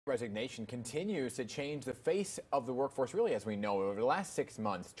Resignation continues to change the face of the workforce, really, as we know. Over the last 6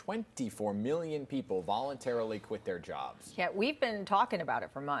 months, 24 million people voluntarily quit their jobs. Yeah, we've been talking about it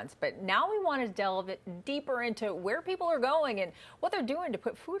for months, but now we want to delve deeper into where people are going and what they're doing to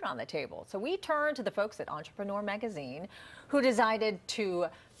put food on the table. So we turned to the folks at Entrepreneur Magazine who decided to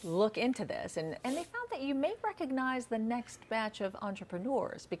look into this, and they found that you may recognize the next batch of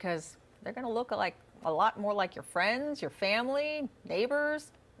entrepreneurs because they're going to look like a lot more like your friends, your family, neighbors,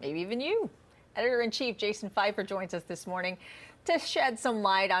 maybe even you. Editor-in-Chief Jason Feifer joins us this morning to shed some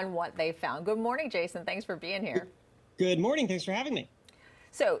light on what they found. Good morning, Jason. Thanks for being here. Good morning. Thanks for having me.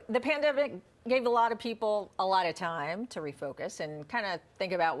 So the pandemic gave a lot of people a lot of time to refocus and kind of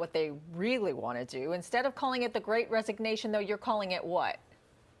think about what they really want to do. Instead of calling it the Great Resignation, though, you're calling it what?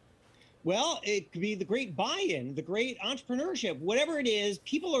 Well, it could be the great buy-in, the great entrepreneurship, whatever it is.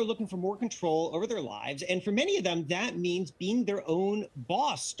 People are looking for more control over their lives. And for many of them, that means being their own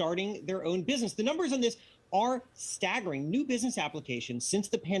boss, starting their own business. The numbers on this are staggering. New business applications since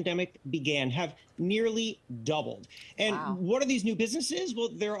the pandemic began have nearly doubled. And Wow. What are these new businesses? Well,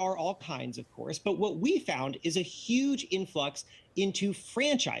 there are all kinds, of course. But what we found is a huge influx into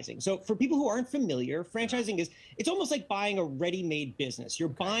franchising. So for people who aren't familiar, franchising it's almost like buying a ready-made business. You're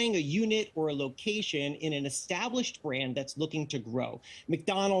buying a unit or a location in an established brand that's looking to grow.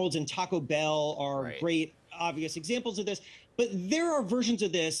 McDonald's and Taco Bell are great obvious examples of this, but there are versions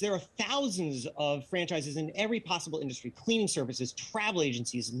of this. There are thousands of franchises in every possible industry: cleaning services, travel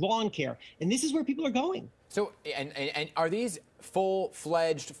agencies, lawn care, and this is where people are going. So, and are these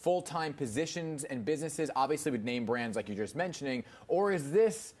full-fledged, full-time positions and businesses, obviously with name brands like you're just mentioning, or is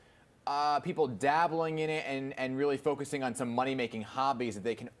this people dabbling in it and really focusing on some money-making hobbies that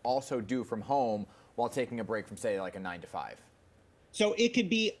they can also do from home while taking a break from, say, like a 9-to-5? So it could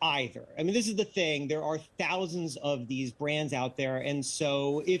be either. I mean, this is the thing. There are thousands of these brands out there. And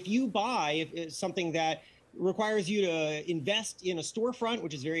so if you buy something that requires you to invest in a storefront,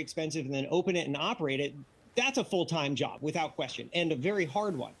 which is very expensive, and then open it and operate it, that's a full-time job without question, and a very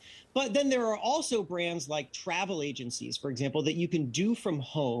hard one. But then there are also brands like travel agencies, for example, that you can do from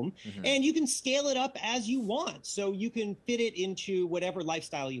home, and you can scale it up as you want. So you can fit it into whatever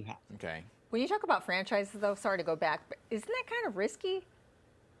lifestyle you have. Okay. When you talk about franchises, though, sorry to go back, but isn't that kind of risky?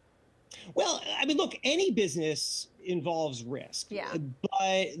 Well, I mean, look, any business involves risk. Yeah.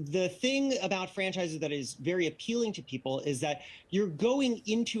 But the thing about franchises that is very appealing to people is that you're going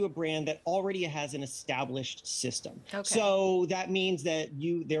into a brand that already has an established system. Okay. So that means that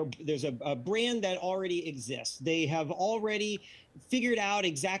there's a brand that already exists. They have already figured out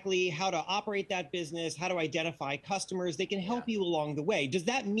exactly how to operate that business, how to identify customers. They can help you along the way. Does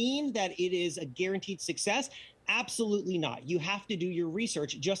that mean that it is a guaranteed success? Absolutely not. You have to do your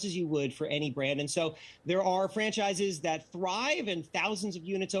research just as you would for any brand. And so there are franchises that thrive and thousands of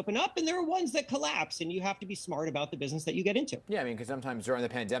units open up, and there are ones that collapse, and you have to be smart about the business that you get into. Yeah, I mean, because sometimes during the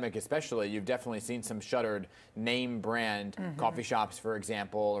pandemic especially, you've definitely seen some shuttered name brand coffee shops, for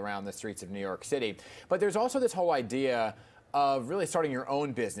example, around the streets of New York City. But there's also this whole idea of really starting your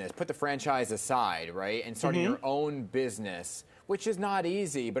own business, put the franchise aside, right, and starting your own business, which is not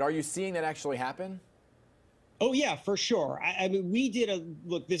easy. But are you seeing that actually happen? Oh, yeah, for sure. I mean, we did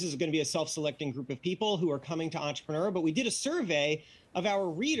look, this is going to be a self-selecting group of people who are coming to Entrepreneur, but we did a survey of our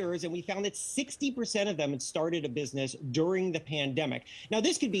readers, and we found that 60% of them had started a business during the pandemic. Now,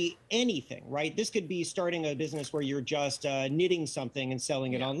 this could be anything, right? This could be starting a business where you're just knitting something and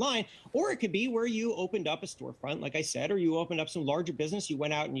selling it online, or it could be where you opened up a storefront, like I said, or you opened up some larger business, you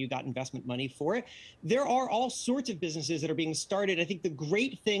went out and you got investment money for it. There are all sorts of businesses that are being started. I think the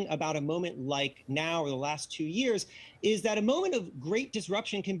great thing about a moment like now or the last 2 years is that a moment of great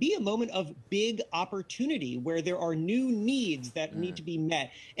disruption can be a moment of big opportunity where there are new needs that need to be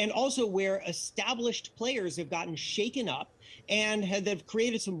met, and also where established players have gotten shaken up and have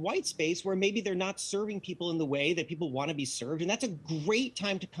created some white space where maybe they're not serving people in the way that people want to be served. And that's a great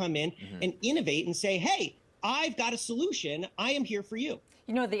time to come in and innovate and say, hey, I've got a solution. I am here for you.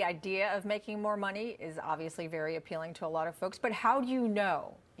 You know, the idea of making more money is obviously very appealing to a lot of folks, but how do you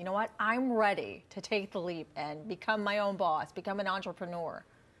know, you know what, I'm ready to take the leap and become my own boss, become an entrepreneur?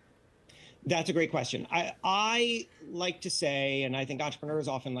 That's a great question. I like to say, and I think entrepreneurs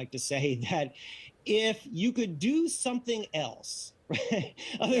often like to say, that if you could do something else, right,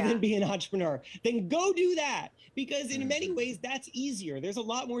 other than be an entrepreneur, then go do that. Because in many ways, that's easier. There's a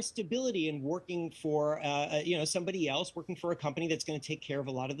lot more stability in working for somebody else, working for a company that's going to take care of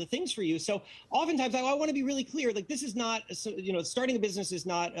a lot of the things for you. So oftentimes, I want to be really clear. Like, this is not, starting a business is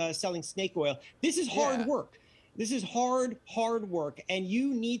not selling snake oil. This is hard work. This is hard work. And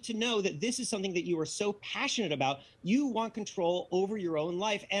you need to know that this is something that you are so passionate about. You want control over your own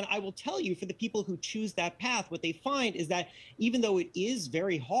life. And I will tell you, for the people who choose that path, what they find is that even though it is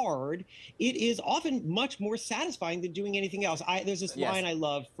very hard, it is often much more satisfying than doing anything else. There's this line I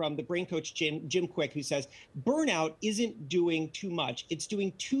love from the brain coach Jim Quick, who says, burnout isn't doing too much. It's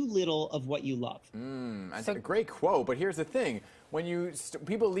doing too little of what you love. That's a great quote, but here's the thing. When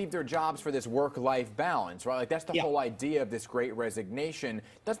people leave their jobs for this work-life balance, right? Like that's the whole idea of this Great Resignation.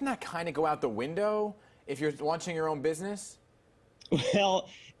 Doesn't that kind of go out the window if you're launching your own business? Well,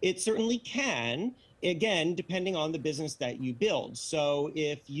 it certainly can. Again, depending on the business that you build. So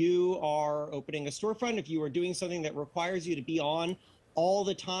if you are opening a storefront, if you are doing something that requires you to be on all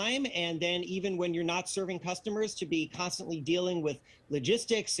the time, and then even when you're not serving customers to be constantly dealing with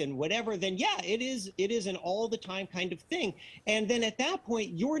logistics and whatever, then yeah, it is an all the time kind of thing. And then at that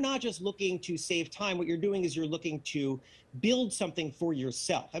point, you're not just looking to save time. What you're doing is you're looking to build something for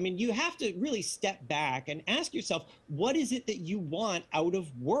yourself. I mean, you have to really step back and ask yourself, what is it that you want out of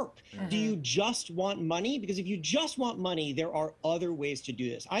work? Do you just want money? Because if you just want money, there are other ways to do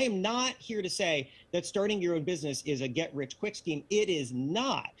this. I am not here to say that starting your own business is a get-rich-quick scheme. It is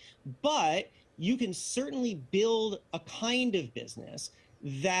not. But you can certainly build a kind of business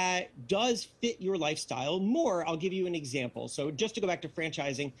that does fit your lifestyle more. I'll give you an example. So just to go back to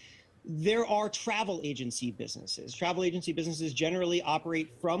franchising, there are travel agency businesses. Travel agency businesses generally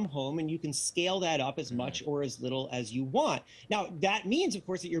operate from home, and you can scale that up as much or as little as you want. Now, that means, of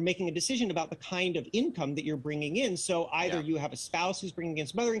course, that you're making a decision about the kind of income that you're bringing in. So either you have a spouse who's bringing in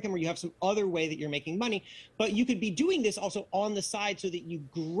some other income, or you have some other way that you're making money. But you could be doing this also on the side so that you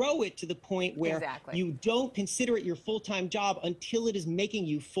grow it to the point where you don't consider it your full-time job until it is making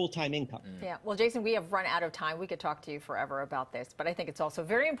you full-time income. Yeah. Well, Jason, we have run out of time. We could talk to you forever about this, but I think it's also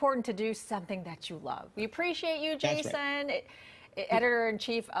very important to do something that you love. We appreciate you, Jason,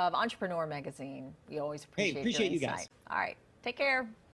 editor-in-chief of Entrepreneur Magazine. We always appreciate your insight. You guys. All right. Take care.